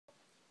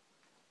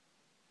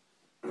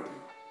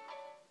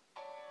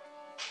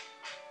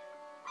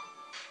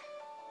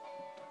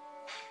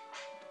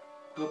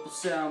Purple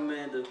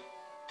Salamander,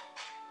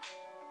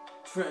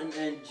 Trenton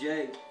and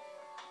Jake.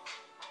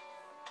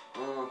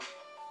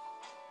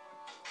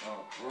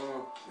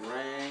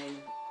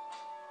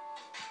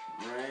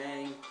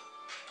 Rang.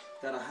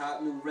 Got a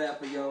hot new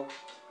rapper, yo.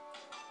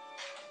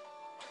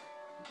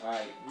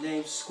 Alright,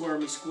 name's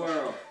Squirmy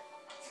Squirrel.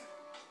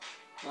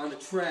 On the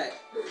track.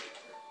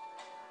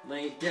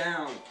 Laying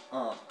down.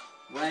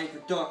 Rang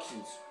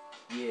Productions.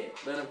 Yeah.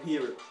 Let them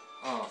hear it.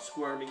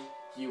 Squirmy.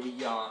 Here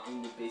we are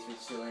in the basement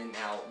chilling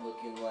out,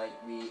 looking like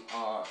we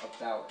are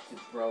about to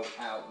bro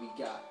out. We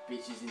got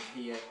bitches in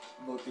here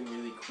looking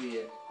really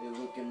queer. They're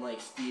looking like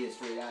steers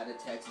straight out of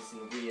Texas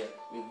and Rhea.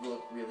 We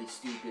look really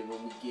stupid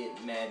when we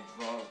get mad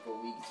drunk,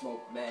 but we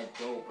smoke mad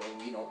dope and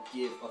we don't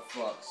give a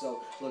fuck.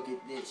 So look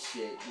at this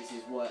shit, this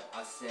is what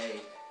I say.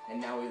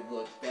 And now we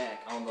look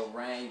back on the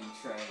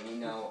rangggggg train, you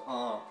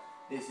know,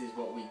 this is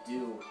what we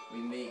do. We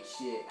make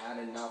shit out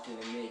of nothing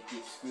and make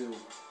it screw.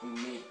 We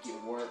make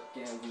it work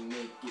and we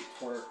make it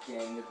twerk,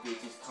 and the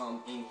bitches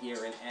come in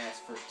here and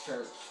ask for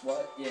church.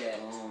 What? Yeah.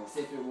 As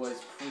if it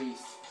was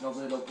priests. No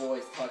little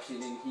boys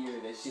touching in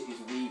here. That shit is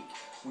weak.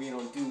 We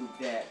don't do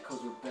that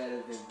cause we're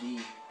better than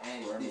thee.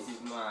 And this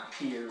is my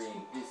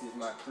hearing. This is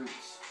my preach.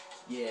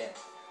 Yeah.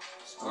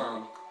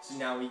 So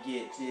now we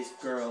get this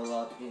girl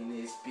up in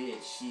this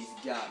bitch. She's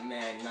got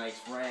mad nice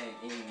rang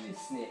in this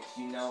snitch.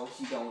 You know,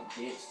 she don't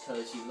ditch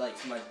cause she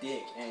likes my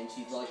dick and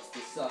she likes to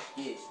suck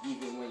it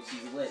even when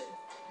she's lit.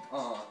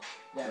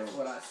 That's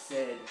what I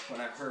said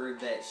when I heard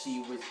that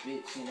she was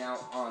bitching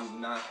out on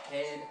my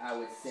head. I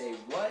would say,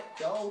 what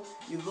though?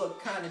 You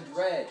look kinda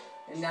dread.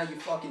 And now you're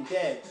fucking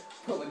dead.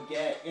 Put a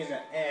gat in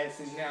her ass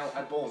and now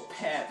I bolt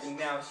pap. And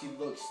now she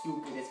looks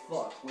stupid as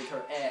fuck with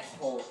her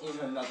asshole in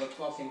another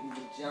fucking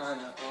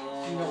vagina.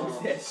 She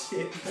knows that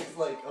shit looks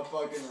like a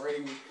fucking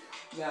ring.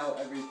 Now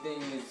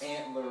everything is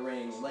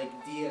antlering. Like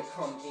dear,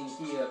 come in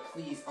here,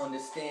 please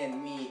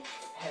understand me.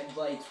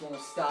 Headlights won't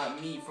stop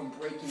me from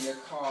breaking your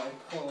car and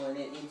pulling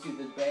it into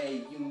the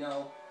bay, you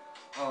know.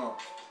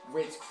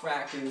 Ritz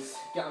crackers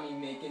got me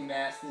making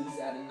masters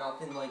out of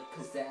nothing like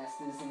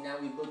pizzasters, and now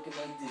we looking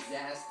like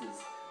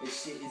disasters.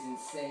 This shit is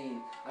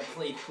insane. I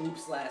played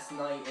hoops last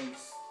night and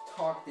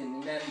talked in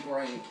the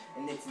membrane,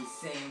 and it's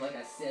insane. Like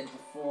I said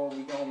before,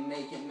 we gon'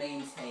 make it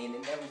maintain,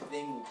 and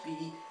everything will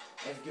be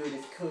as good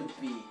as could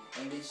be.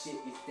 And this shit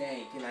is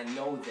dank, and I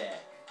know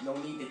that. No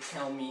need to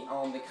tell me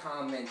on the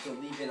comments or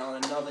leave it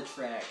on another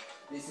track.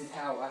 This is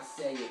how I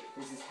say it.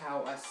 This is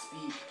how I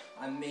speak.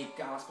 I make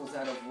gospels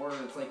out of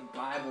words like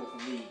Bible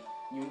leak.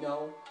 You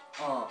know?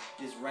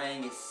 This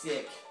rang is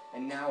sick.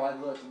 And now I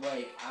look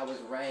like I was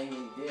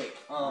ranging dick.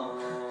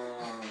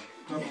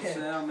 Purple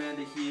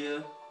Salamander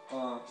here.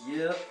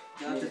 Yep.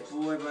 Got this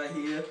boy right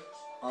here.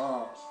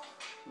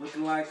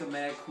 Looking like a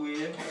mad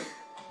queer.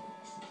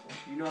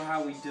 You know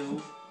how we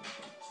do.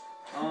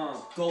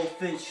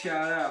 Goldfinch,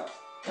 shout out.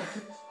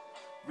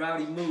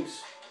 Rowdy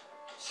Moose,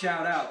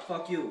 shout out.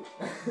 Fuck you.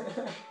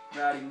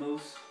 Rowdy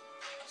Moose.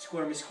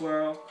 Squirmy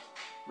Squirrel.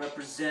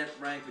 Represent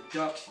Rang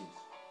Productions.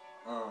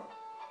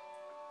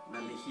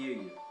 Let me hear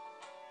you.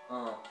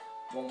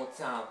 One more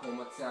time,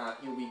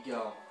 here we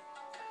go.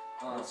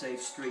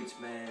 Unsafe streets,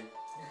 man.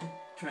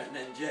 Trenton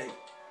and Jake.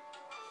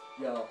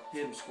 Yo.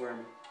 Hit him,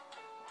 Squirmy.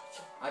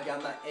 I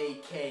got my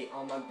AK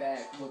on my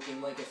back,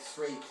 looking like a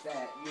straight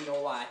fat. You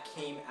know I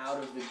came out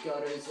of the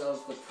gutters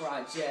of the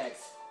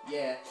projects.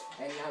 Yeah,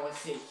 and now I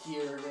sit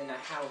here in a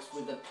house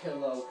with a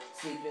pillow,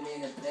 sleeping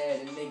in a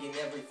bed and making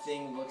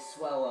everything look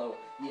swallow.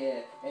 Yeah,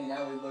 and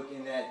now we're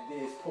looking at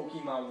this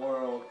Pokemon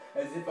world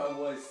as if I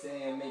was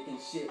Sam making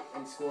shit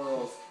and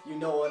squirrels. You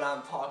know what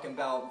I'm talking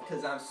about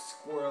because I'm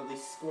Squirrely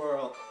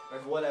Squirrel or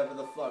whatever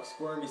the fuck.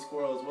 Squirmy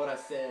Squirrel is what I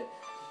said.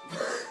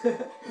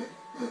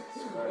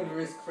 And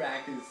wrist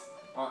crackers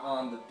are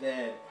on the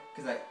bed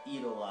because I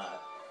eat a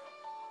lot.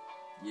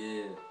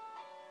 Yeah.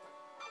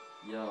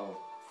 Yo.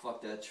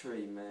 Fuck that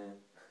tree, man.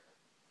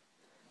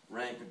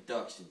 Rang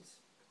Productions.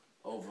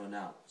 Over and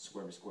out.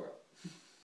 Squirmy Squirrel.